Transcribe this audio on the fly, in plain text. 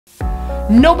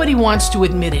Nobody wants to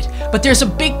admit it, but there's a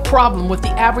big problem with the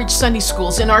average Sunday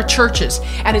schools in our churches,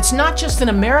 and it's not just in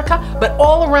America, but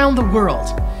all around the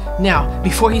world. Now,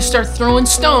 before you start throwing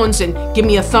stones and give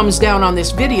me a thumbs down on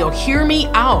this video, hear me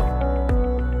out.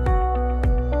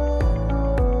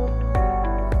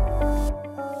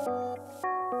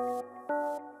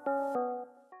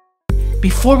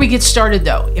 Before we get started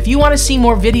though, if you want to see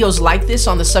more videos like this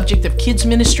on the subject of kids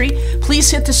ministry,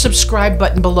 please hit the subscribe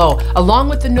button below, along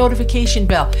with the notification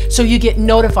bell, so you get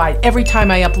notified every time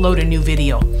I upload a new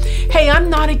video. Hey, I'm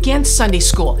not against Sunday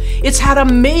school. It's had a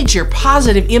major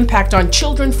positive impact on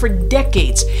children for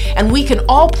decades, and we can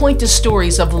all point to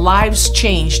stories of lives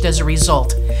changed as a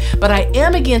result. But I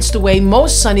am against the way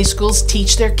most Sunday schools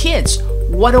teach their kids.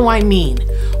 What do I mean?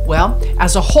 Well,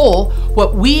 as a whole,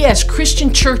 what we as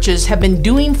Christian churches have been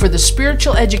doing for the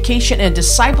spiritual education and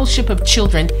discipleship of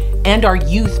children, and our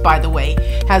youth, by the way,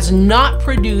 has not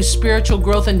produced spiritual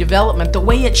growth and development the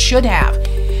way it should have.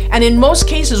 And in most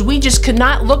cases, we just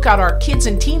cannot look at our kids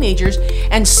and teenagers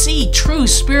and see true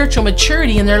spiritual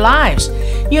maturity in their lives.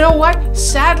 You know what?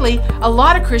 Sadly, a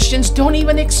lot of Christians don't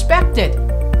even expect it.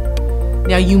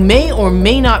 Now, you may or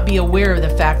may not be aware of the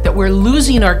fact that we're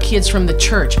losing our kids from the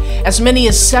church. As many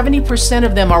as 70%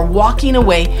 of them are walking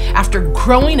away after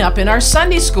growing up in our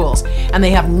Sunday schools, and they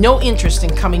have no interest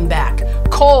in coming back.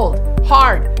 Cold,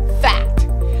 hard fact.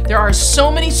 There are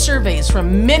so many surveys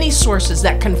from many sources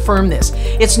that confirm this.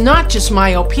 It's not just my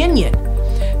opinion.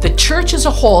 The church as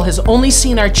a whole has only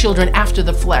seen our children after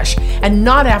the flesh and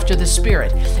not after the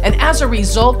spirit. And as a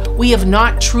result, we have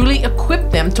not truly equipped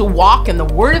them to walk in the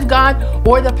Word of God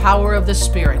or the power of the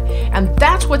Spirit. And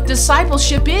that's what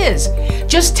discipleship is.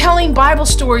 Just telling Bible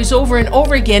stories over and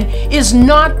over again is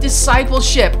not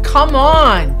discipleship. Come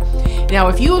on. Now,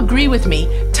 if you agree with me,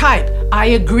 type "I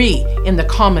agree" in the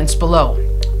comments below.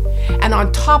 And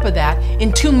on top of that,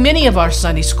 in too many of our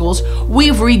Sunday schools,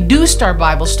 we've reduced our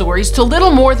Bible stories to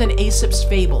little more than Aesop's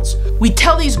fables. We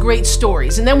tell these great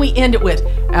stories and then we end it with,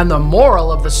 "And the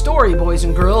moral of the story, boys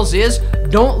and girls, is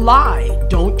don't lie,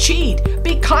 don't cheat,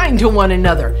 be kind to one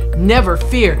another, never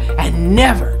fear, and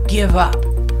never give up."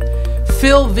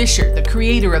 Fischer, the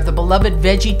creator of the beloved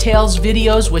Veggie Tales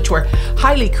videos, which were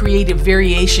highly creative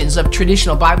variations of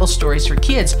traditional Bible stories for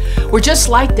kids, were just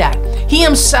like that. He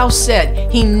himself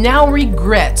said he now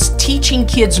regrets teaching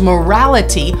kids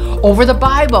morality over the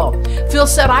Bible. Phil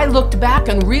said, "I looked back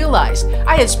and realized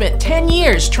I had spent 10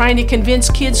 years trying to convince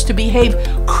kids to behave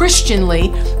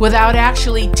Christianly without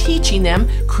actually teaching them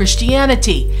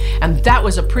Christianity." And that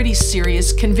was a pretty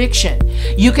serious conviction.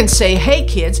 You can say, "Hey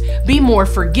kids, be more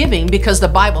forgiving because the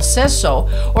Bible says so,"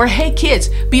 or "Hey kids,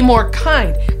 be more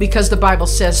kind because the Bible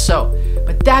says so."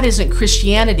 But that isn't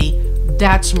Christianity,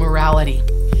 that's morality.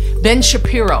 Ben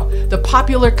Shapiro, the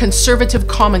popular conservative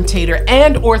commentator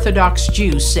and Orthodox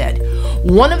Jew, said,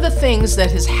 "One of the things that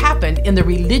has happened in the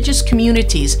religious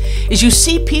communities is you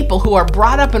see people who are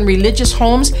brought up in religious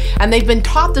homes and they've been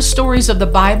taught the stories of the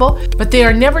Bible, but they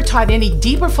are never taught any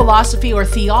deeper philosophy or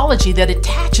theology that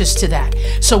attaches to that.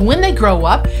 So when they grow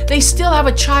up, they still have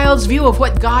a child's view of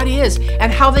what God is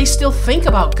and how they still think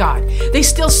about God. They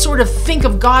still sort of think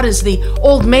of God as the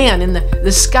old man in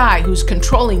the sky who's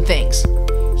controlling things."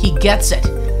 He gets it,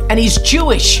 and he's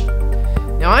Jewish.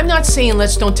 Now, I'm not saying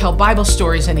let's don't tell Bible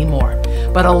stories anymore,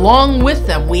 but along with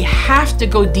them, we have to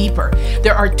go deeper.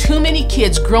 There are too many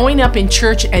kids growing up in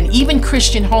church and even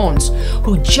Christian homes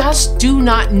who just do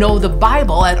not know the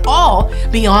Bible at all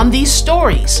beyond these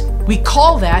stories. We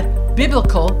call that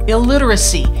biblical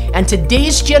illiteracy, and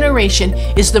today's generation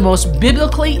is the most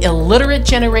biblically illiterate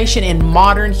generation in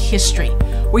modern history.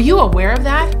 Were you aware of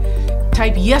that?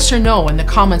 Type yes or no in the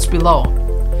comments below.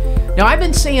 Now, I've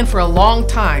been saying for a long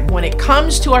time, when it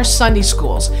comes to our Sunday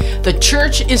schools, the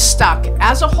church is stuck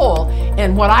as a whole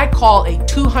in what I call a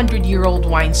 200-year-old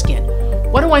wineskin.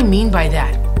 What do I mean by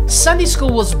that? Sunday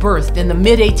school was birthed in the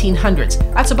mid-1800s.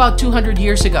 That's about 200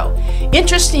 years ago.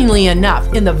 Interestingly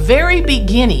enough, in the very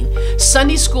beginning,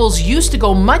 Sunday schools used to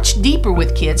go much deeper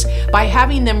with kids by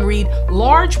having them read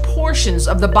large portions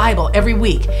of the Bible every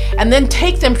week and then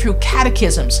take them through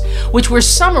catechisms, which were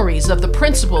summaries of the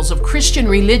principles of Christian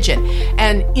religion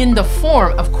and in the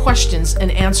form of questions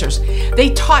and answers.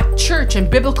 They taught church and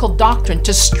biblical doctrine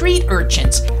to street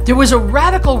urchins. There was a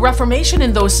radical reformation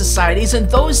in those societies in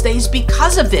those days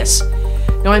because of this.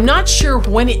 Now, I'm not sure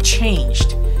when it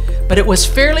changed, but it was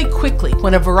fairly quickly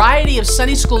when a variety of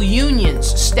Sunday school unions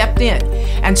stepped in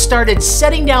and started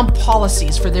setting down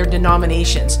policies for their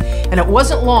denominations. And it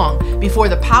wasn't long before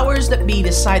the powers that be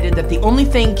decided that the only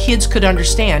thing kids could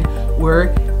understand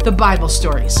were the Bible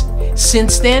stories.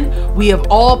 Since then, we have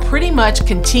all pretty much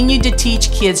continued to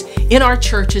teach kids in our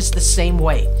churches the same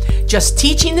way, just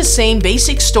teaching the same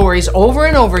basic stories over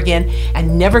and over again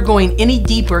and never going any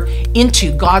deeper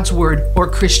into God's Word or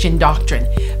Christian doctrine.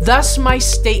 Thus, my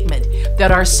statement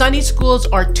that our Sunday schools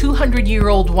are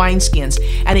 200-year-old wineskins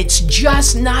and it's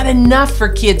just not enough for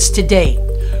kids today.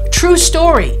 True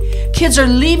story. Kids are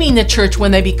leaving the church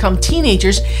when they become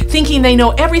teenagers, thinking they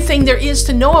know everything there is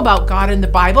to know about God and the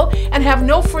Bible and have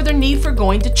no further need for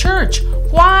going to church.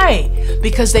 Why?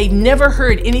 Because they've never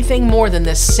heard anything more than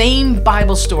the same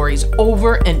Bible stories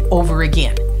over and over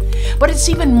again. But it's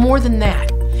even more than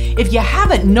that. If you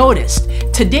haven't noticed,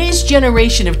 today's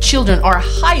generation of children are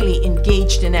highly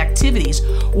engaged in activities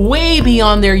way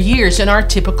beyond their years and our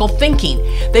typical thinking.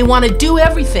 They want to do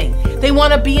everything. They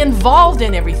want to be involved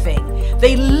in everything.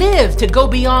 They live to go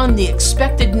beyond the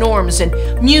expected norms in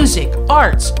music,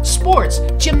 arts, sports,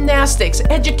 gymnastics,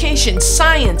 education,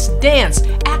 science, dance,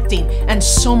 acting, and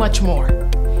so much more.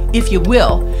 If you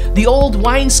will, the old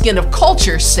wineskin of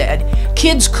culture said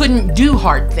kids couldn't do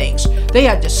hard things. They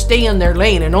had to stay in their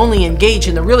lane and only engage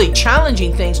in the really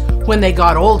challenging things when they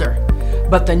got older.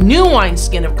 But the new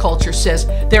wineskin of culture says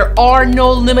there are no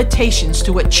limitations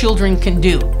to what children can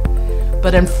do.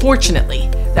 But unfortunately,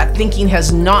 that thinking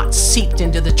has not seeped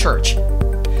into the church.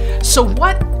 So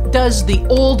what does the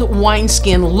old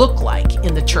wineskin look like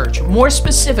in the church? More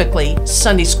specifically,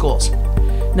 Sunday schools.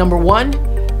 Number one,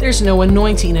 there's no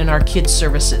anointing in our kids'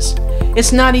 services.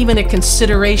 It's not even a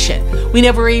consideration. We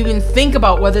never even think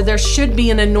about whether there should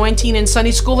be an anointing in Sunday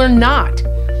school or not.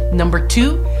 Number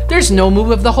two, there's no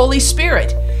move of the Holy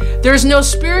Spirit. There's no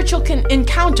spiritual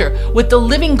encounter with the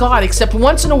living God except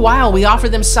once in a while we offer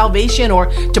them salvation or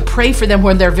to pray for them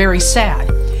when they're very sad.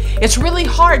 It's really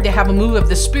hard to have a move of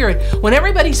the Spirit when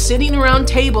everybody's sitting around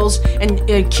tables and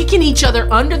kicking each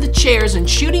other under the chairs and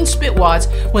shooting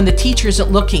spitwads when the teacher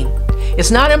isn't looking.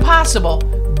 It's not impossible,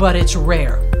 but it's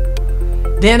rare.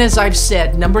 Then, as I've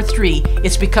said, number three,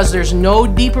 it's because there's no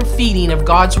deeper feeding of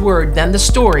God's Word than the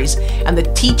stories, and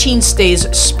the teaching stays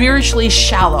spiritually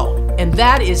shallow. And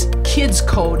that is kids'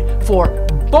 code for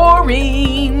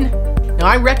boring. Now,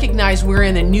 I recognize we're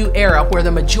in a new era where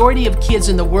the majority of kids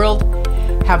in the world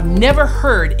have never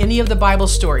heard any of the Bible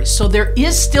stories, so there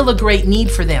is still a great need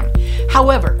for them.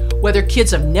 However, whether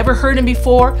kids have never heard them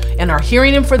before and are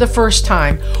hearing them for the first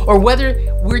time, or whether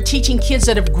we're teaching kids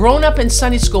that have grown up in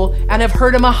Sunday school and have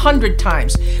heard them 100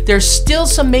 times, there's still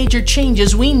some major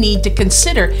changes we need to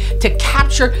consider to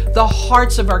capture the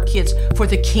hearts of our kids for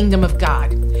the kingdom of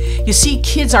God. You see,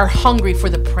 kids are hungry for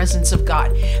the presence of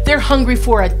God. They're hungry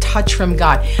for a touch from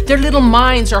God. Their little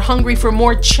minds are hungry for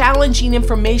more challenging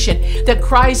information that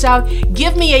cries out,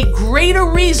 "Give me a greater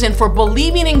reason for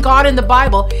believing in God in the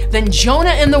Bible than Jonah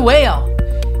and the whale."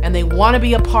 And they want to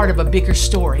be a part of a bigger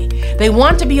story. They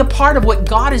want to be a part of what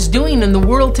God is doing in the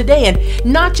world today and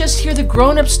not just hear the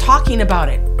grown-ups talking about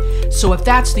it. So if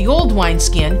that's the old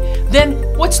wineskin, then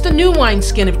what's the new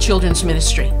wineskin of children's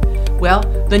ministry? Well,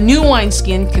 the new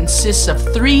wineskin consists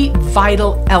of three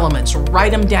vital elements.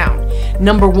 Write them down.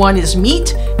 Number one is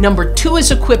meat, number two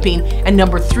is equipping, and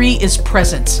number three is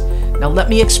presence. Now let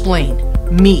me explain.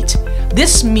 Meat.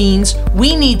 This means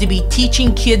we need to be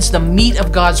teaching kids the meat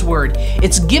of God's Word.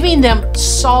 It's giving them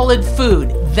solid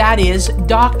food. That is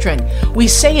doctrine. We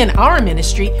say in our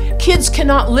ministry, kids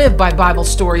cannot live by Bible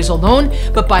stories alone,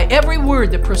 but by every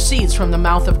word that proceeds from the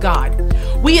mouth of God.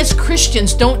 We as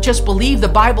Christians don't just believe the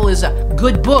Bible is a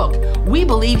good book. We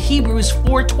believe Hebrews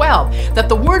 4:12, that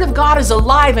the Word of God is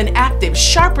alive and active,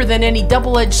 sharper than any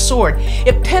double-edged sword.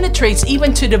 It penetrates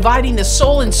even to dividing the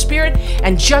soul and spirit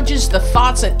and judges the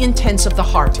thoughts and intents of the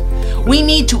heart. We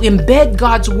need to embed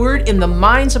God's Word in the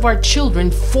minds of our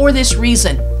children for this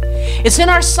reason. It's in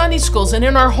our Sunday schools and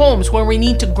in our homes where we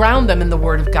need to ground them in the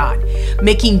Word of God,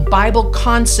 making Bible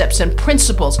concepts and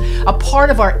principles a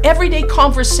part of our everyday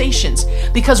conversations,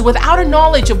 because without a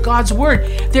knowledge of God's Word,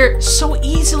 they're so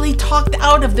easily talked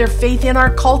out of their faith in our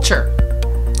culture.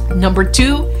 Number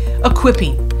two,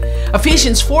 equipping.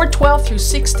 Ephesians 4:12 through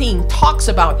 16 talks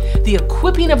about the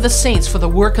equipping of the saints for the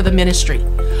work of the ministry.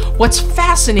 What's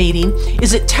fascinating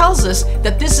is it tells us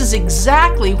that this is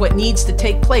exactly what needs to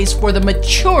take place for the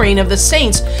maturing of the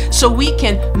saints so we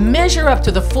can measure up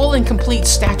to the full and complete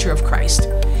stature of Christ.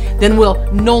 Then we'll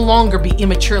no longer be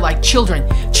immature like children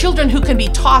who can be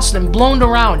tossed and blown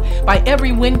around by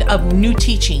every wind of new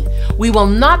teaching. We will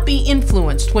not be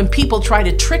influenced when people try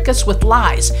to trick us with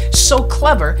lies so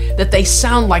clever that they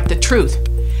sound like the truth.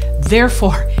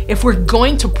 Therefore, if we're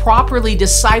going to properly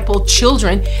disciple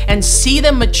children and see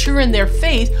them mature in their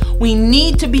faith, we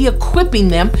need to be equipping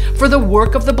them for the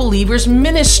work of the believer's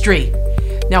ministry.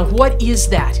 Now, what is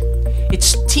that?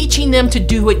 It's teaching them to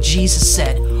do what Jesus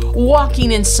said,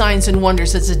 walking in signs and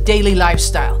wonders as a daily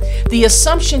lifestyle. The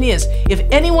assumption is if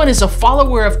anyone is a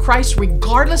follower of Christ,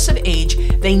 regardless of age,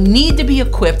 they need to be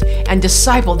equipped and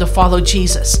discipled to follow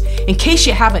Jesus. In case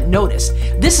you haven't noticed,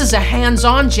 this is a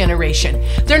hands-on generation.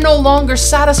 They're no longer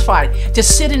satisfied to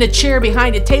sit in a chair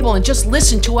behind a table and just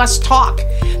listen to us talk.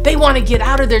 They want to get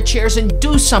out of their chairs and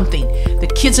do something.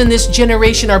 The kids in this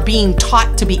generation are being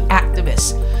taught to be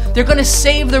activists. They're going to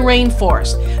save the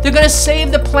rainforest. They're going to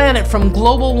save the planet from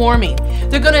global warming.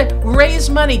 They're going to raise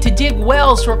money to dig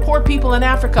wells for poor people in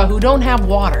Africa who don't have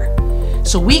water.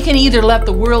 So we can either let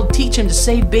the world teach them to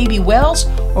save baby wells,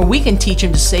 or we can teach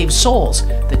them to save souls.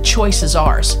 The choice is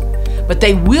ours. But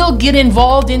they will get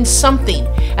involved in something.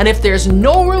 And if there's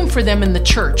no room for them in the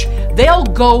church, they'll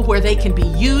go where they can be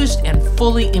used and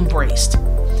fully embraced.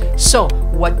 So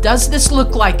what does this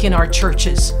look like in our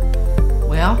churches?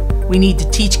 Well, we need to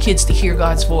teach kids to hear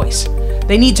God's voice.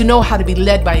 They need to know how to be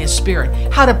led by His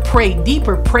Spirit, how to pray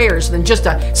deeper prayers than just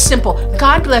a simple,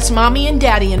 God bless mommy and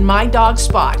daddy in my dog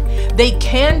spot. They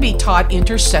can be taught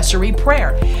intercessory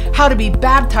prayer, how to be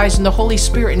baptized in the Holy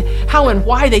Spirit, and how and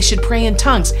why they should pray in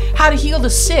tongues, how to heal the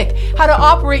sick, how to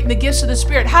operate in the gifts of the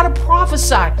Spirit, how to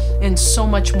prophesy, and so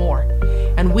much more.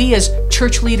 And we as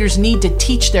church leaders need to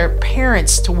teach their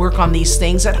parents to work on these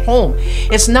things at home.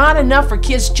 It's not enough for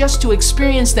kids just to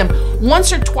experience them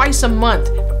once or twice a month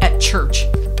at church.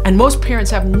 And most parents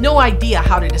have no idea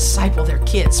how to disciple their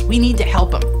kids. We need to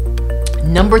help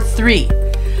them. Number 3,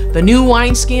 the new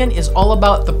wineskin is all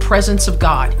about the presence of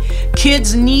God.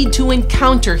 Kids need to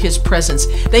encounter His presence.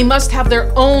 They must have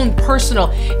their own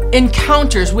personal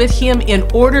encounters with Him in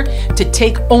order to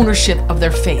take ownership of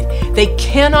their faith. They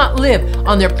cannot live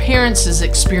on their parents'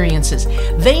 experiences.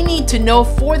 They need to know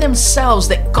for themselves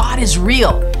that God is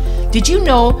real. Did you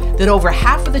know that over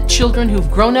half of the children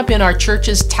who've grown up in our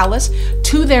churches tell us,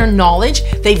 to their knowledge,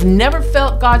 they've never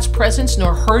felt God's presence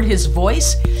nor heard His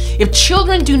voice? If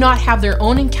children do not have their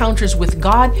own encounters with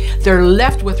God, they're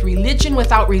left with religion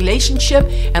without relationship,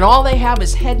 and all they have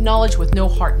is head knowledge with no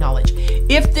heart knowledge.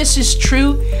 If this is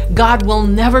true, God will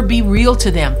never be real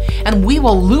to them, and we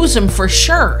will lose Him for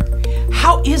sure.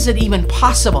 How is it even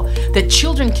possible that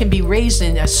children can be raised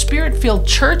in a Spirit-filled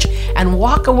church and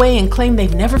walk away and claim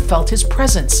they've never felt His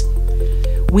presence?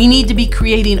 We need to be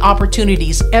creating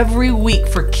opportunities every week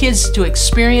for kids to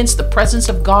experience the presence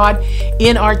of God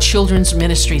in our children's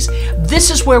ministries. This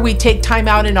is where we take time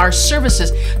out in our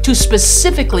services to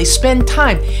specifically spend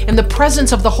time in the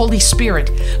presence of the Holy Spirit.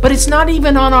 But it's not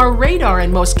even on our radar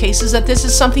in most cases that this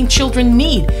is something children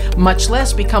need, much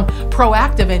less become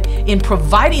proactive in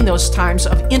providing those times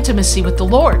of intimacy with the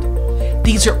Lord.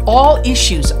 These are all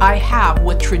issues I have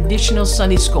with traditional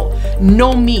Sunday school.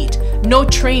 No meat, no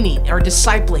training or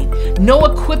discipling, no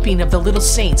equipping of the little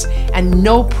saints, and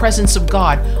no presence of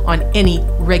God on any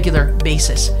regular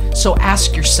basis. So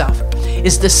ask yourself,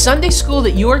 is the Sunday school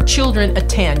that your children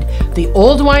attend the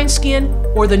old wineskin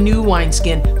or the new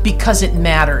wineskin? Because it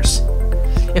matters.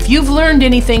 If you've learned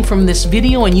anything from this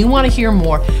video and you want to hear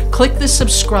more, click the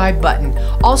subscribe button.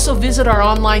 Also visit our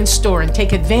online store and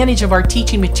take advantage of our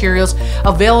teaching materials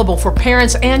available for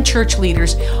parents and church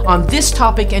leaders on this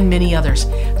topic and many others.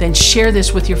 Then share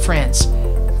this with your friends.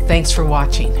 Thanks for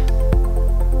watching.